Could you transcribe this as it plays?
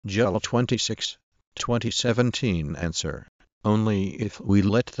Nagle 26, 2017 Answer. Only if we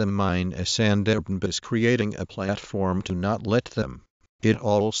let them mine us, and Airbnb is creating a platform to not let them. It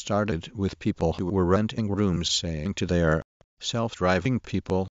all started with people who were renting rooms saying to their self-driving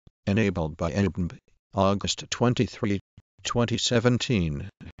people, enabled by Airbnb. August 23, 2017.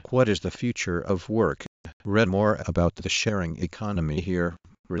 What is the future of work? Read more about the sharing economy here.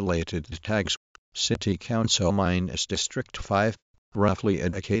 Related tags. City Council minus District 5. Roughly a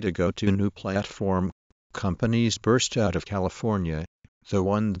decade ago, two new platform companies burst out of California. The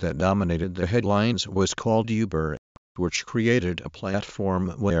one that dominated the headlines was called Uber, which created a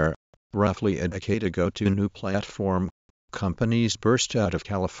platform where, roughly a decade ago, two new platform companies burst out of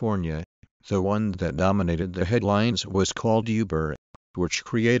California. The one that dominated the headlines was called Uber, which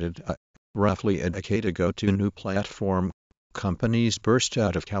created roughly a decade ago, two new platform companies burst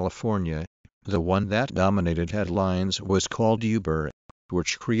out of California. The one that dominated headlines was called Uber,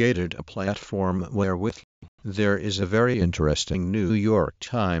 which created a platform wherewith. There is a very interesting New York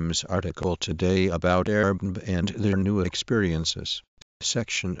Times article today about Airbnb and their new experiences.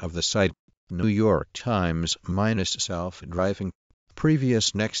 Section of the site. New York Times minus self-driving.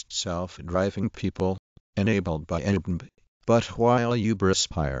 Previous next self-driving people, enabled by Airbnb. But while Uber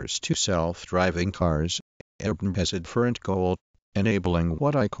aspires to self-driving cars, Airbnb has a different goal, enabling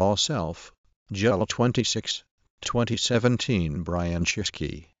what I call self. Nagle 26, 2017 Brian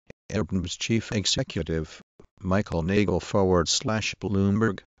Chesky, Airbnb's chief executive. Michael Nagle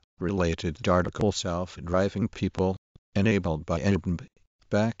 /Bloomberg. Related article Self-driving people, enabled by Airbnb.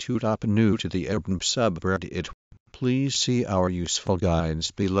 Back to top. New to the Airbnb subreddit. Please see our useful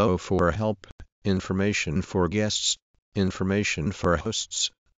guides below for help, information for guests, information for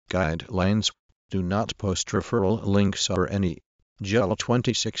hosts, guidelines. Do not post referral links or any. Nagle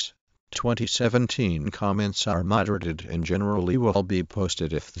 26, 2017 comments are moderated and generally will be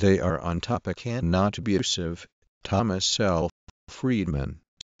posted if they are on topic and not abusive. Thomas L. Friedman,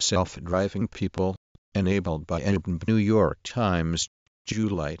 Self-driving people, enabled by Airbnb. New York Times,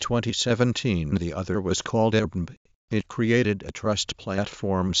 July 2017. The other was called Airbnb. It created a trust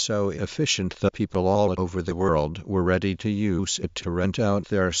platform so efficient that people all over the world were ready to use it to rent out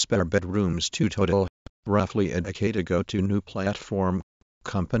their spare bedrooms to total. Roughly a decade ago, two new platform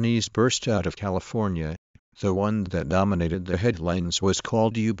companies burst out of California. The one that dominated the headlines was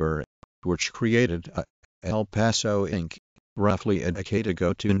called Uber, which created El Paso Inc. Roughly a decade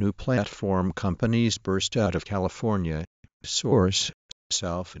ago, two new platform companies burst out of California. Source: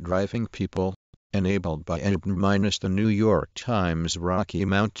 self-driving people, enabled by Airbnb minus the New York Times. Rocky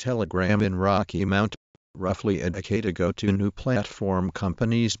Mount Telegram. In Rocky Mount, roughly a decade ago, two new platform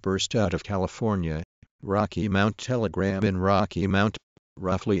companies burst out of California. Rocky Mount Telegram. In Rocky Mount,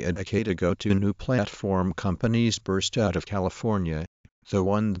 roughly a decade ago, two new platform companies burst out of California. The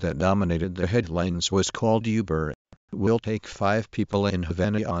one that dominated the headlines was called Uber. We'll take 5 people in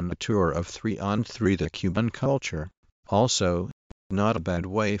Havana on a tour of 3-on-3 the Cuban culture. Also, not a bad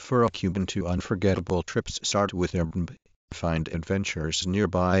way for a Cuban to unforgettable trips start with Airbnb. Find adventures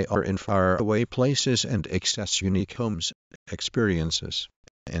nearby or in faraway places and access unique homes, experiences,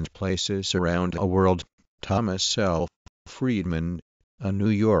 and places around the world. Thomas L. Friedman, a New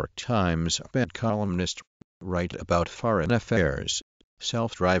York Times op-ed columnist, write about foreign affairs,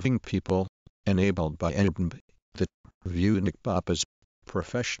 self-driving people, enabled by Airbnb. The View. Nick Papa's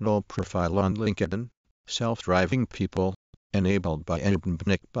professional profile on LinkedIn, self-driving people, enabled by Airbnb.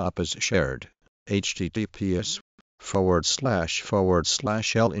 Nick Papa's shared.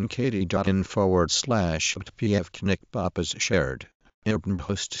 https://lnkd.in/pf. Nick Papa's shared. Airbnb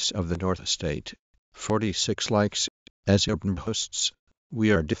hosts of the North State. 46 likes. As Airbnb hosts,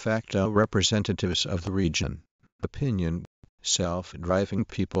 we are de facto representatives of the region. Opinion: self-driving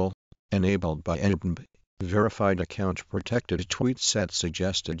people, enabled by Airbnb. Verified account protected tweets at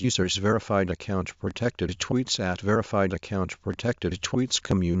suggested users. Verified account protected tweets at verified account protected tweets.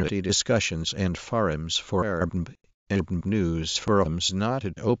 Community discussions and forums for Airbnb. Airbnb news forums not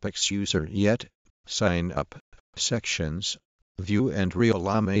at OPEX user yet. Sign up. Sections. View and Real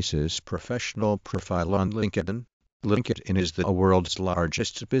Amace's professional profile on LinkedIn. LinkedIn is the world's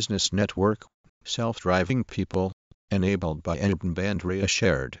largest business network. Self-driving people, enabled by Airbnb. Andrea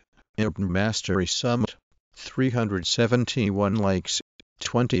shared. Airbnb Mastery Summit. 371 likes.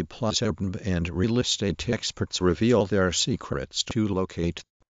 20 plus Airbnb and real estate experts reveal their secrets to locate,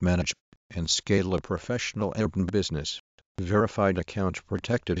 manage, and scale a professional Airbnb business. Verified account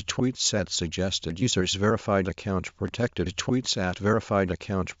protected tweets at suggested users. Verified account protected tweets at verified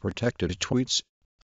account protected tweets.